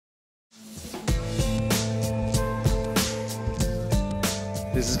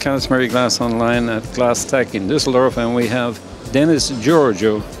This is Customary Glass Online at glasstec in Düsseldorf, and we have Dennis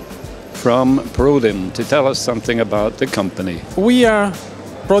Georgiou from Prodim to tell us something about the company. We are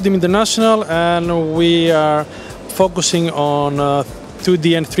Prodim International, and we are focusing on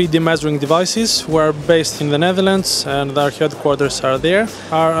 2D and 3D measuring devices. We're based in the Netherlands and our headquarters are there.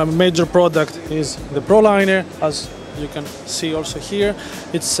 Our major product is the Proliner, as you can see also here.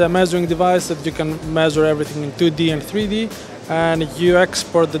 It's a measuring device that you can measure everything in 2D and 3D, and you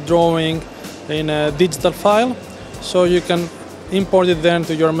export the drawing in a digital file, so you can import it then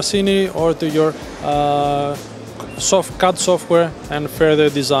to your machinery or to your CAD software and further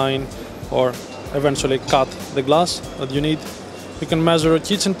design or eventually cut the glass that you need. You can measure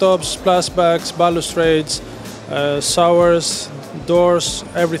kitchen tops, splashbacks, balustrades, showers, doors,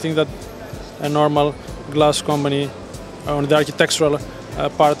 everything that a normal glass company on the architectural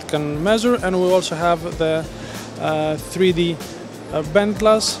part can measure. And we also have the 3D bent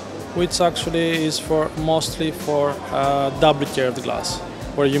glass, which actually is mostly for double curved glass,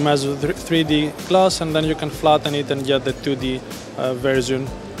 where you measure 3D glass and then you can flatten it and get the 2D version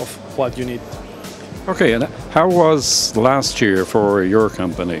of what you need. Okay, and how was last year for your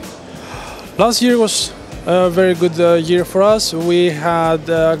company? Last year was a very good year for us. We had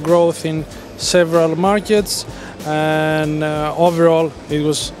growth in several markets, and overall it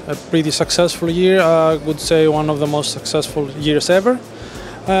was a pretty successful year. I would say one of the most successful years ever.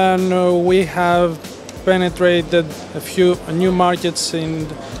 And we have penetrated a few new markets in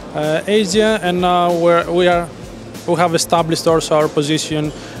Asia, and now we have established also our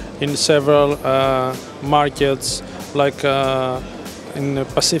position in several markets, like in the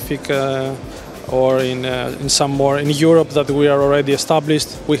Pacific or in some more in Europe that we are already established.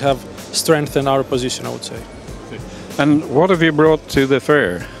 We have strengthened our position, I would say. And what have you brought to the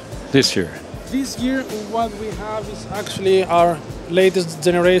fair this year? This year what we have is actually our latest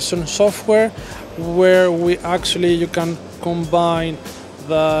generation software, where you can combine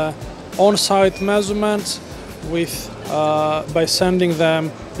the on-site measurements with by sending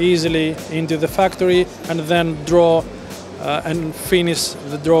them easily into the factory and then draw and finish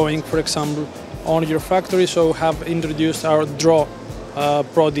the drawing, for example, on your factory. So we have introduced our Draw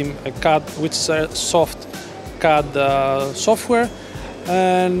Prodim CAD, which is a soft CAD software,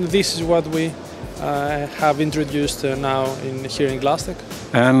 and this is what we have introduced now here in glasstec.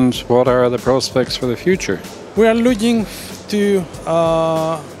 And what are the prospects for the future? We are looking to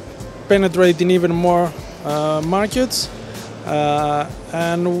penetrate in even more markets,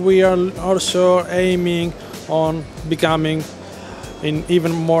 and we are also aiming on becoming in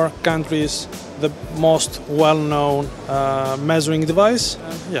even more countries the most well-known measuring device.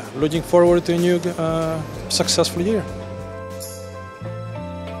 Yeah, looking forward to a new successful year.